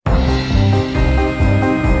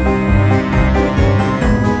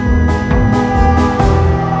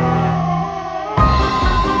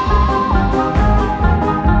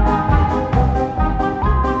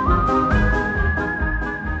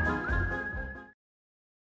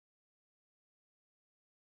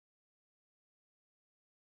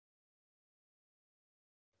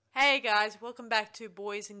Hey guys, welcome back to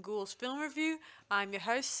Boys and Ghouls Film Review. I'm your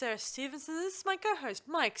host, Sarah Stevenson, and this is my co-host,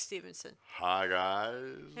 Mike Stevenson. Hi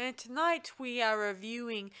guys. And tonight we are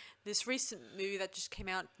reviewing this recent movie that just came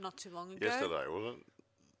out not too long ago. Yesterday, wasn't it?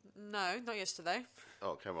 No, not yesterday.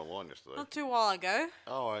 Oh, it came online yesterday. Not too while ago.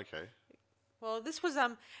 Oh, okay. Well, this was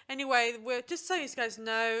anyway, we're just so you guys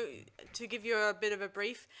know, to give you a bit of a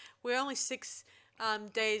brief, we're only 6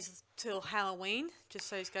 days till Halloween, just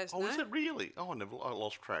so you guys know. Oh, is it really? Oh, I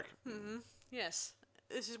lost track. Yes.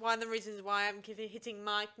 This is one of the reasons why I'm hitting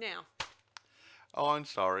Mike now. Oh, I'm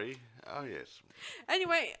sorry. Oh, yes.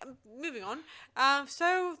 Anyway, moving on.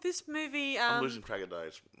 So this movie. I'm losing track of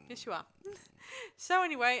days. Yes, you are. So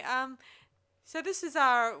anyway, so this is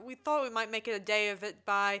We thought we might make it a day of it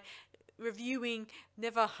by reviewing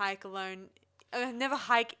Never Hike Alone. Never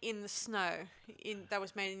Hike in the Snow. That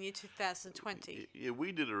was made in the year 2020. Yeah,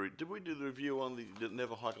 we did did we do the review on the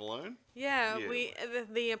Never Hike Alone? Yeah, Yeah.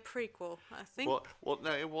 the prequel, I think.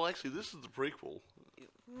 Well, actually, this is the prequel.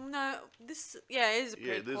 No, it is a Yeah,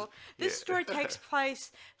 prequel. this- This yeah. story takes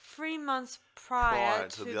place 3 months prior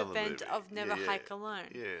to the other event movie. of Never Yeah, Hike Alone.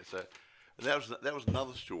 Yeah, so and that was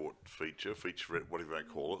another short featurette, whatever you want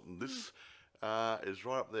to call it, and this is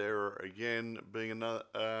right up there again, being another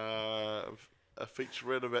a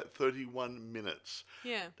featurette about 31 minutes.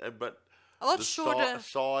 Yeah. But A lot the shorter.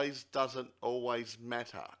 size doesn't always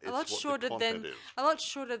matter. It's A lot what the shorter content than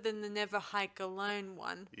is. the Never Hike Alone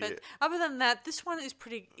one. But Yeah. other than that, this one is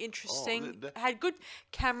pretty interesting. the- Had good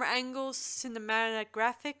camera angles, cinematic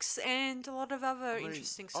graphics, and a lot of other I mean,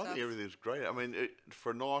 interesting I stuff. think everything's great. I mean,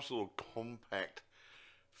 for a nice little compact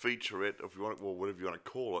featurette, if you want, well, whatever you want to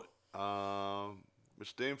call it,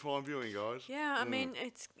 it's damn fine viewing, guys. Yeah, I mean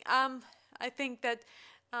it's I think that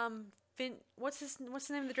what's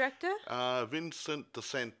the name of the director? Vincent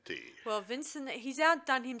DeSanti. Well, Vincent, he's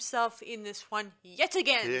outdone himself in this one yet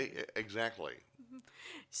again. Yeah, exactly.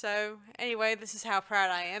 So anyway, this is how proud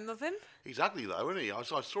I am of him. He's ugly though, isn't he? I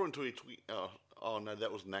saw him tweet. Oh no,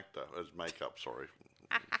 that was an actor. It was makeup. Sorry.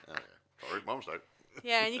 Sorry, my mistake.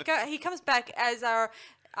 Yeah, and he comes back as our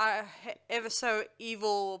ever so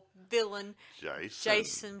evil villain,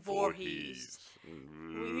 Jason Voorhees.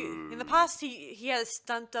 In the past, he had a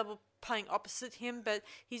stunt double playing opposite him, but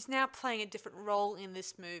he's now playing a different role in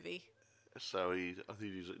this movie. So I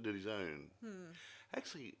think he did his own.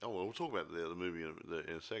 Actually, oh well, we'll talk about the movie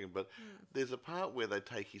in a second. But there's a part where they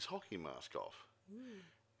take his hockey mask off,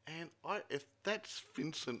 and if that's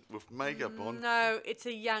Vincent with makeup on, No, it's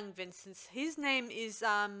a young Vincent. His name is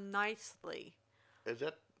Knightley. is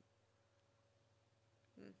that?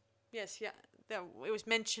 Yes, yeah, it was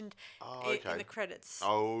mentioned Oh, in okay. the credits.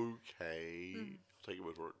 Okay, I'll take your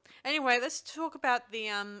word for it. Anyway, let's talk about the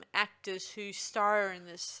actors who star in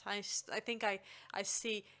this. I think I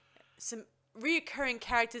see some reoccurring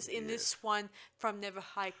characters in this one from Never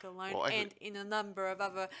Hike Alone, Well, actually- and in a number of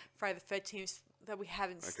other Friday the 13th that we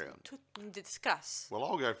haven't discussed. Well,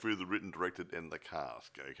 I'll go through the written, directed, and the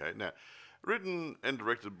cast. Okay, now, written and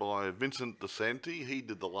directed by Vincent DeSanti. He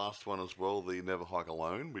did the last one as well, the Never Hike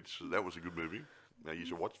Alone, which that was a good movie. Now you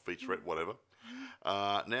should watch, featurette, whatever.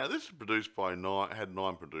 Now this is produced by had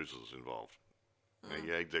 9 producers involved.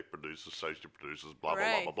 Yeah, exec producers, associate producers, blah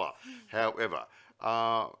blah blah blah blah. However,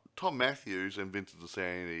 Tom Matthews and Vincent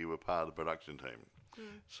DeSanti were part of the production team.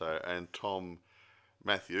 So, and Tom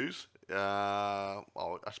Matthews, I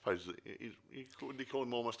suppose, would you call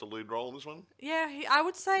him almost a lead role in this one? Yeah, I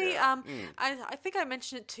would say. Yeah. I think I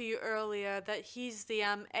mentioned it to you earlier that he's the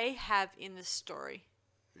Ahab in this story.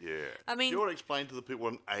 Yeah. I mean- do you want to explain to the people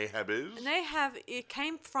what an Ahab is? And it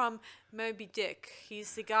came from Moby Dick.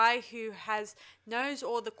 He's the guy who knows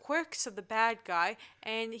all the quirks of the bad guy,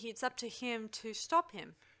 and it's up to him to stop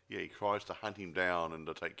him. Yeah, he tries to hunt him down and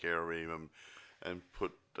to take care of him and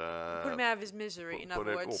put Put him out of his misery, in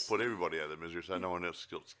other words. Or put everybody out of their misery so no one else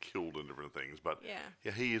gets killed and different things. But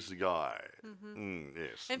Yeah. he is the guy.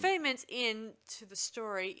 Yes. And 30 minutes into the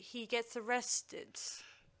story, he gets arrested.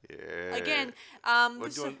 Yeah. Again, we'll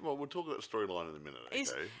talk about the storyline in a minute.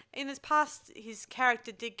 Okay. in his past, his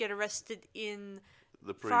character did get arrested in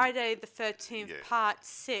The Friday the 13th, Yeah. Part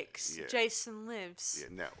 6, Yeah. Jason Lives. Yeah.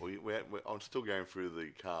 Now I'm still going through the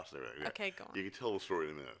cast and everything. Okay, go on. You can tell the story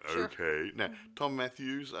in a minute. Sure. Okay. Now Tom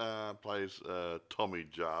Matthews plays Tommy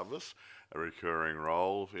Jarvis, a recurring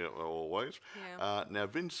role always. Yeah. Now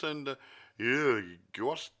Vincent.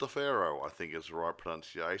 Guastafaro, I think is the right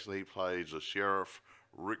pronunciation. He plays the sheriff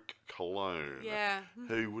Rick Cologne. Yeah.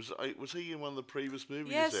 Who was he in one of the previous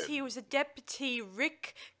movies? Yes, you said? he was a deputy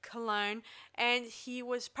Rick Cologne, and he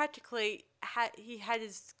was practically he had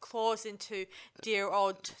his claws into dear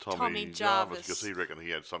old Tommy Jarvis, Jarvis. because he reckoned he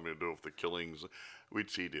had something to do with the killings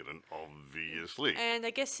which he didn't, obviously. And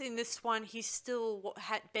I guess in this one, he's still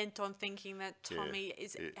bent on thinking that Tommy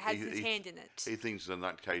has his hand in it. He thinks he's a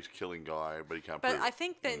nutcase killing guy, but he can't But prove I it.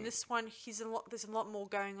 think that in this one, there's a lot more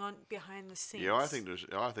going on behind the scenes. Yeah, I think there's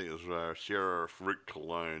Sheriff Rick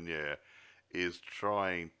Cologne, is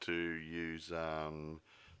trying to use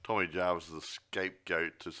Tommy Jarvis as a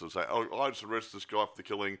scapegoat to sort of say, oh, I just arrested this guy for the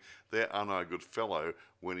killing. They're no good fellow,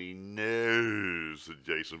 when he knows that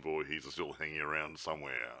Jason Voorhees is still hanging around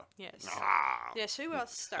somewhere. Yes. Ah. Yes, who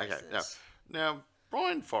else stars in this? Now,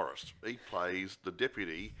 Brian Forrest, he plays the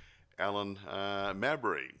deputy, Alan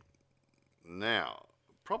Mabry. Now,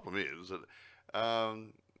 problem is that I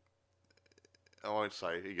won't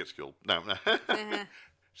say he gets killed. No.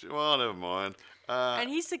 Well, never mind. And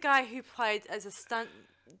he's the guy who played as a stunt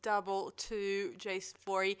double to Jason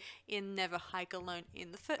Voorhees in Never Hike Alone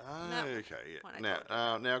in the film.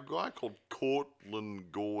 Now, a guy called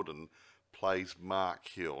Cortland Gordon plays Mark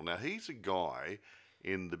Hill. Now, he's a guy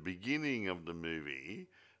in the beginning of the movie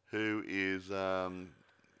who is a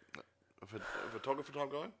photographer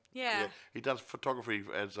type guy. Yeah. He does photography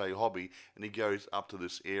as a hobby, and he goes up to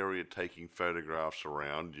this area taking photographs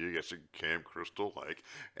around. You guess at Camp Crystal Lake,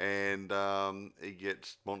 and he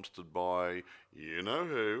gets monstered by you know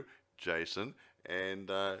who, Jason, and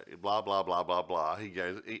blah blah blah blah blah. He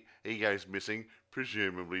goes missing,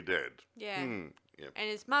 presumably dead. Yeah. Yep. And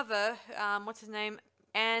his mother, what's his name,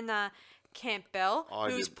 Anna Campbell,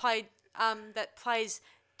 that plays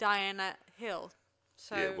Diana Hill.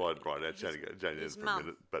 So yeah, right. That's only for a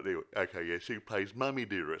minute. But anyway, okay, yeah, she plays Mummy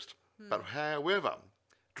Dearest. But however,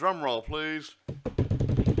 drum roll, please.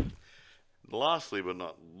 Lastly but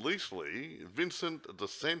not leastly, Vincent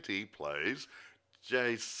DeSanti plays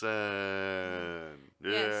Jason.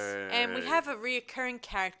 Yes, and we have a reoccurring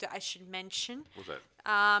character I should mention. What's that?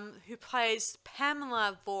 Who plays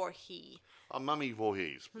Pamela Voorhees. Mummy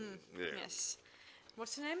Voorhees. Yeah. Yes.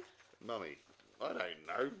 What's her name? Mummy. I don't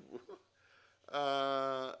know.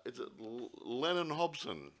 Is it Lennon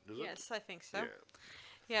Hobson? Is it? Yes, I think so.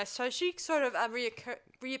 Yeah. So she sort of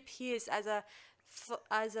reappears as a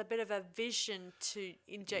bit of a vision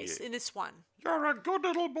in Jason in this one. You're a good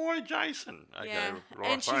little boy, Jason. Okay, yeah,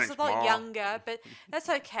 right, and she's a lot younger, but that's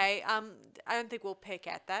okay. I don't think we'll pick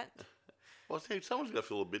at that. Well, see, someone's got to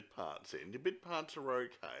fill the bit parts in. The bit parts are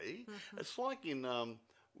okay. It's like in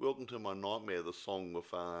Welcome to My Nightmare, the song with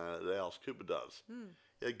that Alice Cooper does.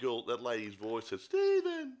 That lady's voice says,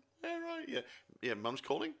 Stephen, all right, yeah, Mum's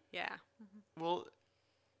calling? Yeah. Well,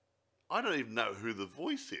 I don't even know who the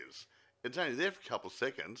voice is. It's only there for a couple of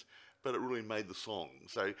seconds, but it really made the song.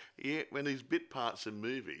 So, yeah, when these bit parts in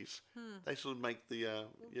movies, they sort of make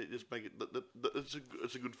just make it,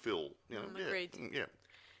 it's a good fill. You know? Agreed. Yeah.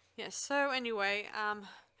 Yeah, so anyway,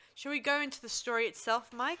 shall we go into the story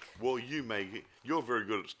itself, Mike? Well, you're very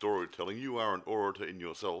good at storytelling. You are an orator in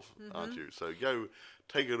yourself, aren't you? So go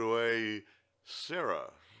take it away,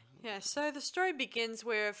 Sarah. Yeah, so the story begins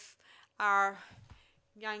with our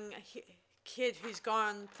young kid who's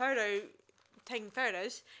gone taking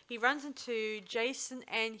photos. He runs into Jason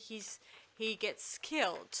and he gets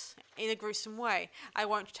killed in a gruesome way. I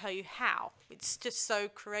won't tell you how. It's just so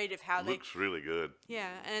creative how looks really good. Yeah,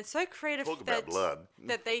 and it's so creative about blood.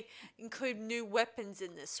 That they include new weapons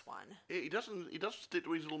in this one. Yeah, he doesn't stick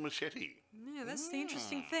to his little machete. Yeah, that's the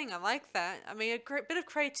interesting thing. I like that. I mean, a great bit of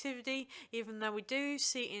creativity, even though we do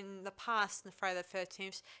see in the past in the Friday the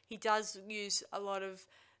 13th, he does use a lot of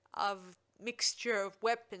mixture of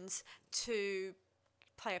weapons to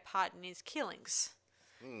play a part in his killings.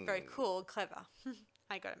 Very cool and clever,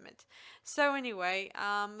 I gotta admit. So anyway,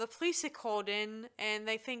 the police are called in and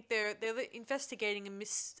they think they're investigating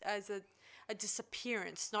a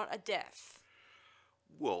disappearance, not a death.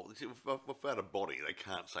 Well, without a body, they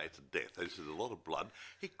can't say it's a death. There's a lot of blood.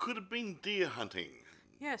 It could have been deer hunting.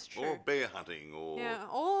 Yes, true. Or bear hunting, or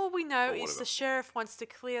all we know is the sheriff wants to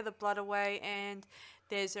clear the blood away, and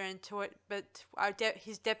there's her into it. But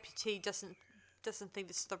his deputy doesn't think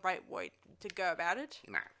this is the right way to go about it.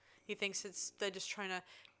 No. He thinks they're just trying to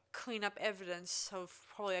clean up evidence of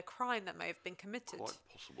probably a crime that may have been committed. Quite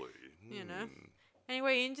possibly. You know.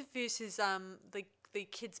 Anyway, he interviews his the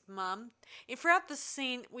kid's mum. And throughout the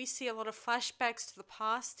scene, we see a lot of flashbacks to the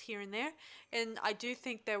past here and there, and I do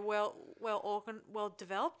think they're well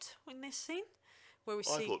developed in this scene, where we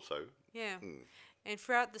see. I thought so. Yeah. And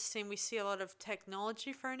throughout the scene, we see a lot of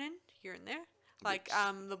technology thrown in here and there, like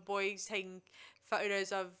the boys taking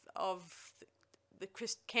photos of the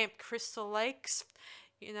Camp Crystal Lakes,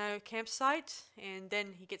 campsite, and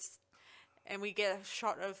then we get a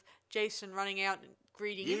shot of Jason running out and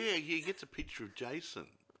greeting him. Yeah, he gets a picture of Jason.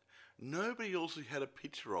 nobody also had a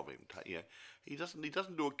picture of him. He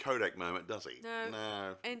doesn't do a Kodak moment, does he?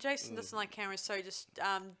 No. And Jason doesn't like cameras, so he just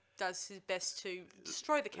does his best to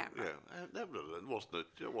destroy the camera. Yeah, that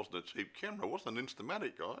wasn't a cheap camera. It wasn't an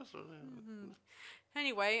Instamatic, guys.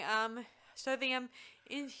 Anyway, so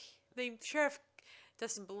the sheriff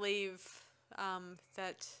doesn't believe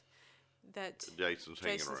that Jason's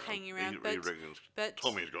hanging around. He reckons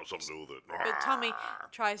Tommy's got something to do with it. But Tommy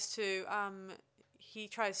tries to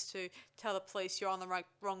tell the police you're on the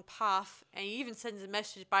wrong path, and he even sends a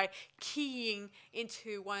message by keying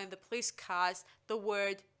into one of the police cars the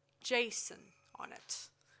word Jason on it.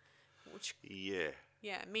 Which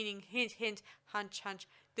meaning hint hint, hunch hunch.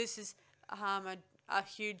 This is a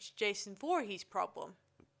huge Jason Voorhees problem.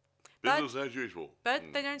 Business as usual.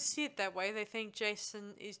 But they don't see it that way. They think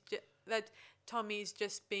that Tommy is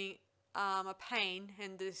just being a pain,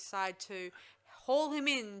 and decide to haul him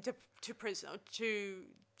in to prison, to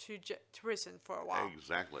prison for a while.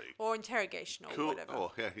 Exactly. Or interrogation or whatever.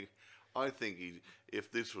 Oh, yeah. I think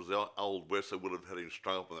if this was Old West, they would have had him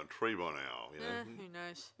strung up in a tree by now. You know? Who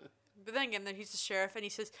knows? But then again, he's the sheriff, and he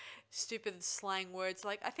says stupid slang words.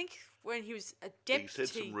 Like, I think when he was a deputy... He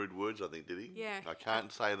said some rude words, I think, did he? Yeah. I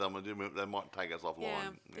can't say them. They might take us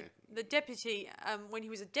offline. Yeah. The deputy, when he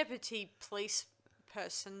was a deputy police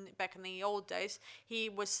person back in the old days, he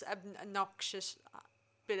was an obnoxious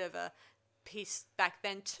bit of a piece back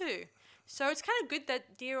then too. So it's kind of good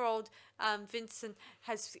that dear old Vincent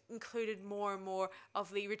has included more and more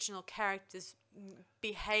of the original character's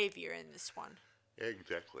behaviour in this one.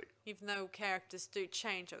 Exactly. Even though characters do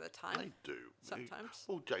change over time. They do. Sometimes.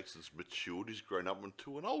 Well, Jason's matured. He's grown up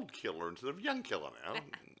into an old killer instead of a young killer now.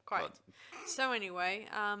 Quite. So anyway,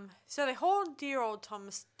 so they haul dear old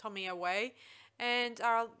Tommy away and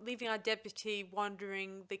are leaving our deputy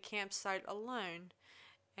wandering the campsite alone.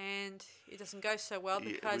 And it doesn't go so well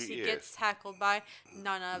because he gets tackled by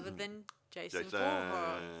none other than Jason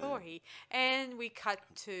Voorhees. And we cut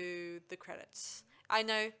to the credits. I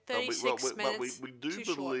know, 36 minutes. But we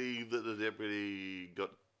do believe that the deputy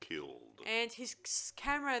got killed. And his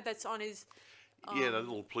camera that's on his... the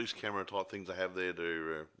little police camera type things they have there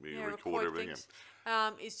to record everything.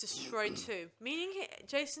 Is destroyed too. Meaning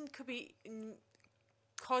Jason could be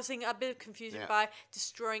causing a bit of confusion by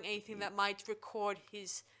destroying anything that might record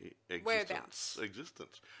his whereabouts.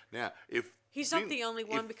 Existence. Now, if... He's not the only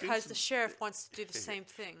one because the sheriff wants to do the same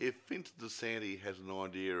thing. If Vincent DeSanti has an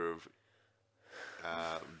idea of...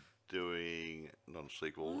 doing, not a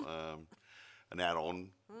sequel, an add-on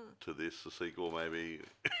to this, a sequel maybe,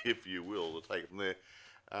 if you will, to take it from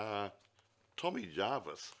there. Tommy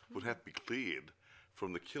Jarvis would have to be cleared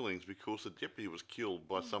from the killings because the deputy was killed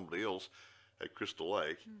by somebody else at Crystal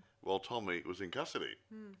Lake while Tommy was in custody.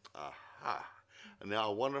 Aha. And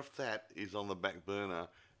now I wonder if that is on the back burner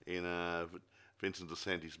in Vincent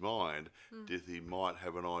DeSanti's mind, that he might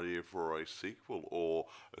have an idea for a sequel or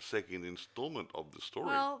a second installment of the story.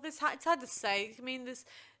 Well, it's hard to say. I mean, there's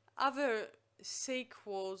other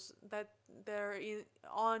sequels that they're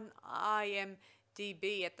on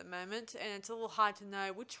IMDb at the moment, and it's a little hard to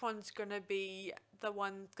know which one's going to be the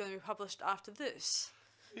one going to be published after this.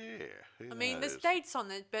 Yeah. I mean, there's dates on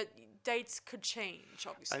it, but dates could change,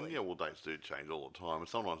 obviously. And dates do change all the time, and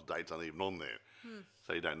sometimes dates aren't even on there,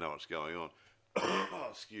 so you don't know what's going on.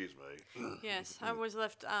 Excuse me. Yes, I was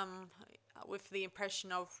left with the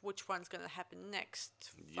impression of which one's going to happen next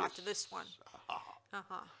after this one.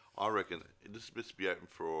 I reckon this must be open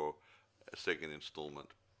for a second instalment,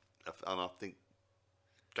 and I think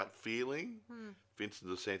gut feeling, Vincent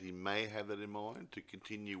DeSanti may have that in mind to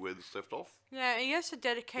continue where this left off. Yeah, he also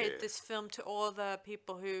dedicated this film to all the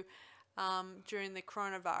people who, during the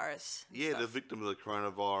coronavirus. The victim of the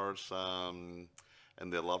coronavirus.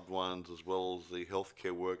 And their loved ones, as well as the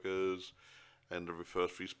healthcare workers and the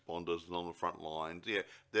first responders and on the front lines. Yeah,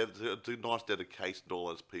 there's a nice dedication to all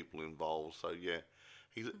those people involved. So,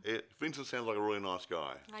 Vincent sounds like a really nice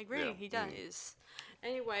guy. I agree, he does.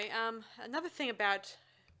 Anyway, another thing about...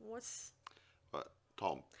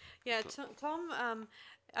 Tom. Yeah, Tom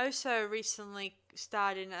also recently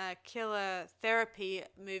starred in a killer therapy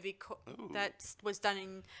movie that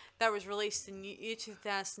was released in year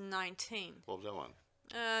 2019. What was that one?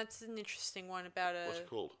 It's an interesting one about What's it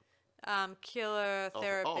called? Killer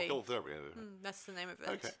Therapy. Oh, Killer Therapy. That's the name of it.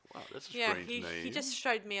 Okay, wow, that's a strange name. He just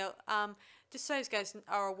showed me, just so you guys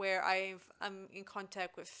are aware, I'm in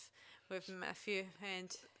contact with Matthew,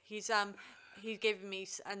 and he gave me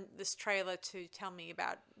this trailer to tell me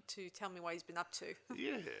about to tell me what he's been up to.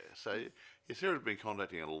 Yeah, so Sarah's been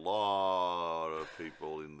contacting a lot of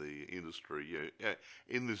people in the industry,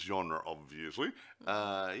 in this genre, obviously.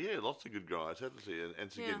 Yeah, lots of good guys, haven't she?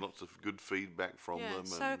 And to get lots of good feedback from them.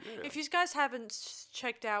 So And, if you guys haven't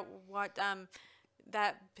checked out what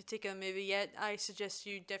that particular movie yet, I suggest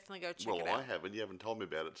you definitely go check it out. Well, I haven't. You haven't told me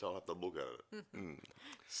about it, so I'll have to look at it.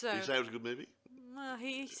 So you say it was a good movie? Well,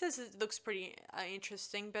 he says it looks pretty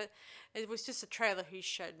interesting, but it was just a trailer he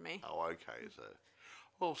showed me. Oh, okay. So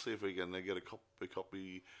we'll see if we can get a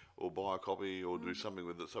copy or buy a copy or do something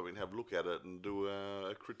with it so we can have a look at it and do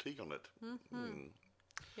a critique on it.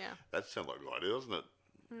 Yeah. That sounds like a good idea, doesn't it?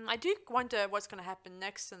 I do wonder what's going to happen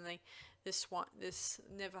next in this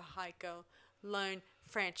Never Hike Alone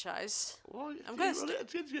franchise. Well,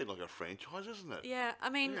 it's getting like a franchise, isn't it? Yeah, I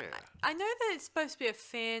mean, I know that it's supposed to be a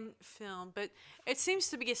fan film, but it seems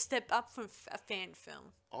to be a step up from a fan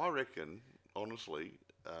film. I reckon, honestly,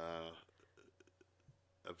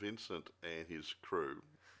 Vincent and his crew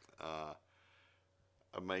are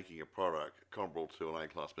making a product comparable to an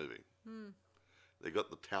A-class movie. They got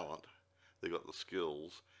the talent, they got the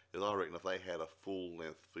skills, and I reckon if they had a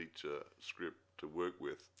full-length feature script to work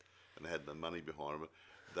with and they had the money behind them,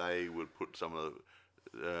 they would put some of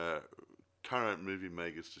the current movie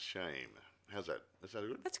makers to shame. How's that? Is that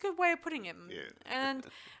good? That's a good way of putting it. Yeah. And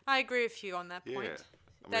I agree with you on that point.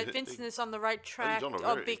 I mean, that Vincent is on the right track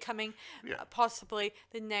of becoming possibly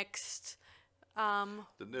the next...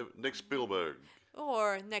 next Spielberg.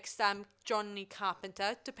 Or next Johnny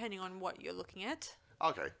Carpenter, depending on what you're looking at.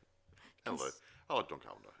 Okay. Hello. I like John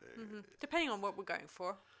Carpenter. Yeah. Depending on what we're going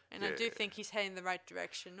for. And I do think he's heading the right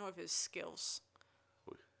direction of his skills.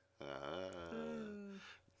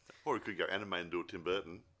 Or he could go anime and do it Tim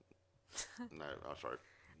Burton. No, I'm sorry.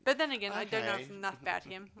 But then again, I don't know enough about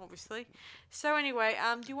him, obviously. So anyway,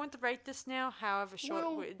 do you want to rate this now? However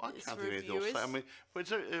short this review is. I mean,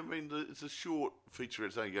 it's a short feature.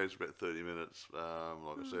 It only goes about 30 minutes, like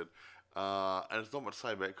I said. And it's not much to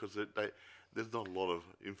say about it because there's not a lot of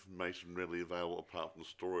information readily available apart from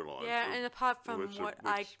the storyline. Yeah, and apart from what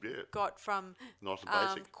I got from nice and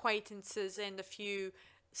basic acquaintances and a few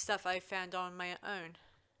stuff I found on my own.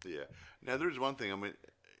 Yeah. Now, there is one thing. I mean,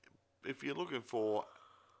 if you're looking for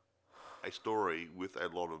a story with a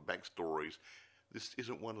lot of backstories, this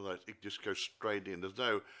isn't one of those. It just goes straight in. There's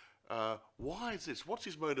no, why is this? What's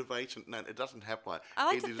his motivation? No, it doesn't happen like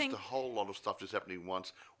that. It is just a whole lot of stuff just happening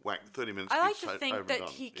once. Whack, 30 minutes. I like to think that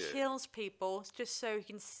he kills people just so he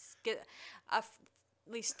can get at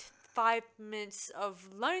least 5 minutes of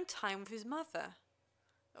alone time with his mother.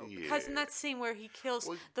 Because in that scene where he kills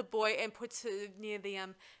the boy and puts it near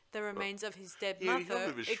the remains of his dead mother. Yeah,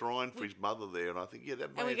 he got a shrine for his mother there, and I think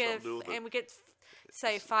that may have something to do with it. And we get,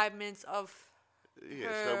 say, 5 minutes of.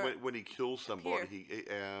 Yeah, so when he kills somebody, he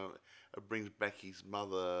brings back his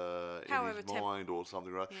mother in his mind or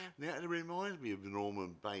something, right? Yeah. Now, it reminds me of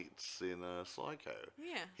Norman Bates in Psycho.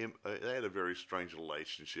 Yeah. They had a very strange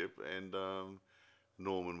relationship, and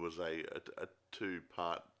Norman was a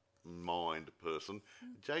two-part mind person.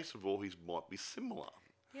 Jason Voorhees might be similar.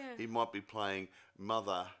 Yeah. He might be playing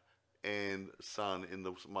mother and son in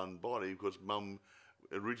the one body because Mum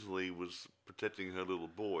originally was protecting her little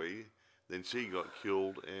boy. Then she got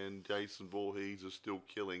killed, and Jason Voorhees is still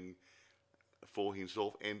killing for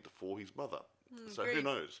himself and for his mother. So who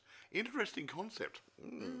knows? Interesting concept.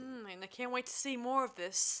 And I can't wait to see more of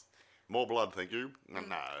this. More blood, thank you. No,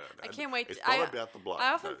 I can't wait. It's not about the blood.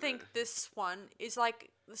 I often think this one is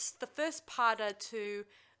like the first parter to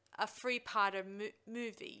a three-parter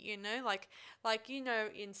movie. You know, like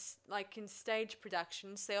in stage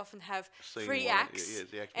productions, they often have three acts.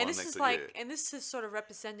 And this is and this is sort of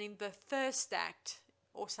representing the first act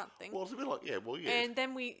or something. Well, it's a bit like And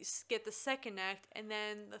then we get the second act, and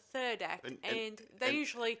then the third act, and they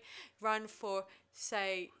usually run for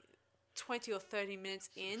say 20 or 30 minutes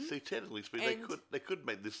in. See, technically speaking, they could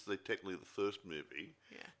make this technically the first movie.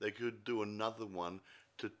 Yeah. They could do another one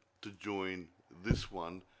to join this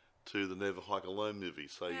one to the Never Hike Alone movie.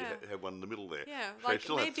 So you have one in the middle there. Yeah, so like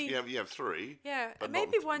still maybe you have three. Yeah, but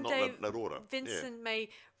maybe one day not that order. Vincent may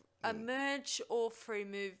merge all three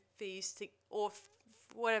movies or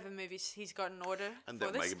whatever movies he's got in order and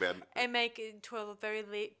for this, and make it into a very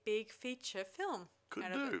big feature film. Could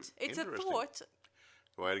out do. Of it. It's a thought.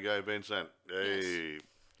 Way to go, Vincent. Hey. Yes.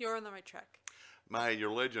 You're on the right track. Mate,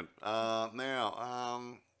 you're a legend. Now,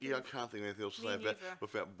 I can't think of anything else to say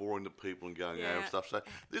without boring the people and going over stuff. So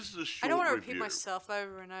this is a short review. I don't want to repeat myself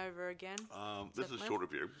over and over again. This is a short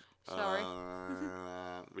review. Sorry.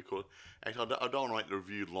 Because actually, I don't like the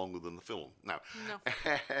review longer than the film. No. No.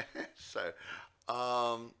 So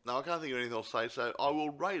No, I can't think of anything else to say, so I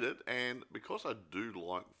will rate it, and because I do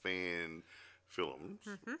like fan films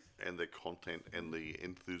and their content and the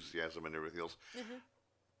enthusiasm and everything else,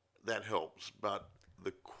 that helps. But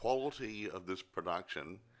the quality of this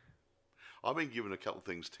production, I've been given a couple of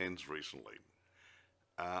things 10s recently,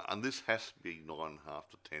 and this has to be 9.5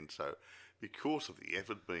 to 10. So, because of the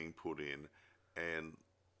effort being put in, and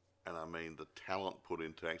I mean the talent put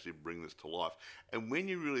in to actually bring this to life, and when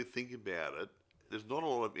you really think about it, there's not a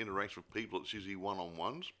lot of interaction with people. It's usually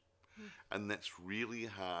one-on-ones, and that's really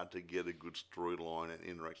hard to get a good storyline and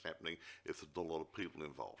interaction happening if there's not a lot of people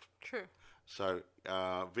involved. True. So,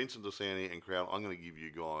 Vincent DiSanti and crowd, I'm going to give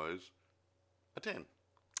you guys a 10.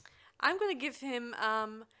 I'm going to give him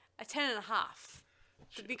a 10.5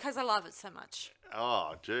 because I love it so much.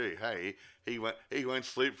 Oh, gee, hey, he won't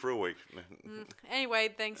sleep for a week. Anyway,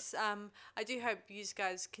 thanks. I do hope you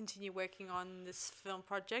guys continue working on this film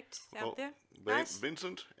project out there.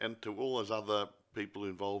 Vincent, and to all those other people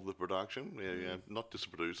involved with the production, not just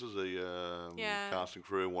the producers, the cast and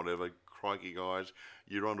crew and whatever, crikey guys,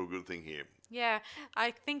 you're onto a good thing here. Yeah,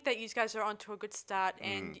 I think that you guys are onto a good start,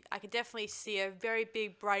 and I can definitely see a very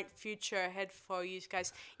big, bright future ahead for you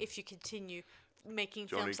guys if you continue making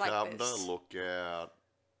films like Johnny Carpenter, this. look out.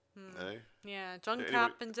 Eh? Yeah, John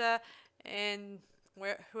Carpenter and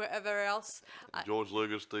whoever else. George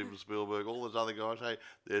Lucas, Steven Spielberg, all those other guys. Hey,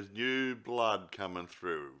 there's new blood coming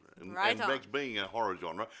through. And, Right on. Max being a horror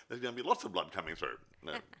genre, there's going to be lots of blood coming through.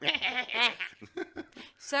 No.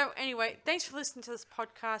 So anyway, thanks for listening to this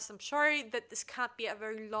podcast. I'm sorry that this can't be a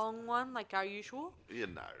very long one like our usual. You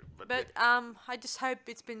know. But I just hope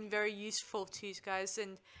it's been very useful to you guys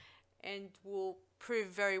and will prove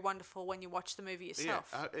very wonderful when you watch the movie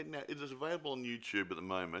yourself. Yeah, now, it is available on YouTube at the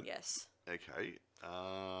moment. Yes. Okay.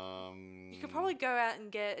 You could probably go out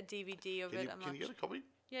and get a DVD of it. Can you get a copy?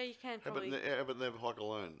 Yeah, you can How probably. about Never Hike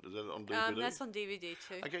Alone? Is that on DVD? That's on DVD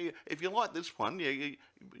too. Okay, yeah, if you like this one, you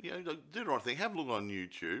do the right thing. Have a look on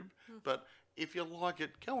YouTube. But if you like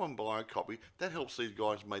it, go and buy a copy. That helps these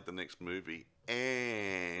guys make the next movie.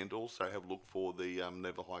 And also have a look for the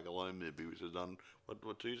Never Hike Alone movie, which was done,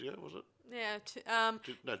 what 2 years ago, was it? Yeah,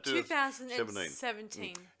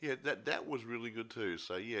 2017. Yeah, that was really good too.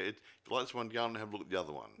 So yeah, if you like this one, go and have a look at the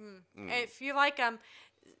other one. If you like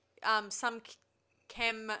some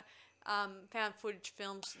found footage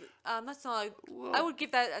films, that's not. I would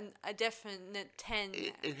give that a definite 10.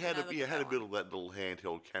 It had a bit of that little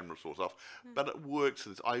handheld camera sort of stuff, but it works.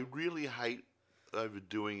 I really hate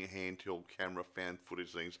overdoing handheld camera found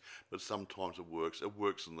footage things, but sometimes it works. It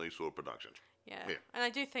works in these sort of productions. Yeah. And I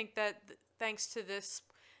do think that thanks to this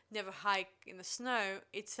Never Hike in the Snow,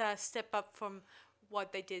 it's a step up from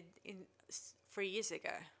what they did 3 years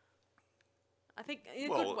ago. I think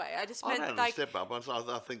in a good way. I just meant like step up.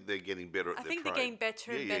 I think they're getting better at their they're getting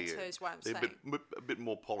better and better is what I'm saying. A bit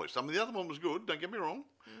more polished. I mean, the other one was good. Don't get me wrong,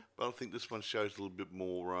 but I think this one shows a little bit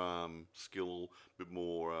more skill, a bit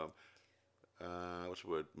more what's the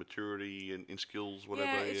word? Maturity in skills, whatever.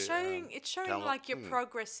 Yeah, it's showing talent. like you're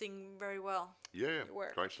progressing very well. Yeah,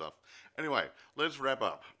 great stuff. Anyway, let's wrap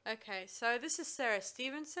up. Okay, so this is Sarah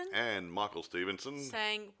Stevenson and Michael Stevenson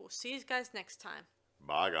saying we'll see you guys next time.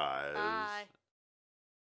 Bye, guys. Bye.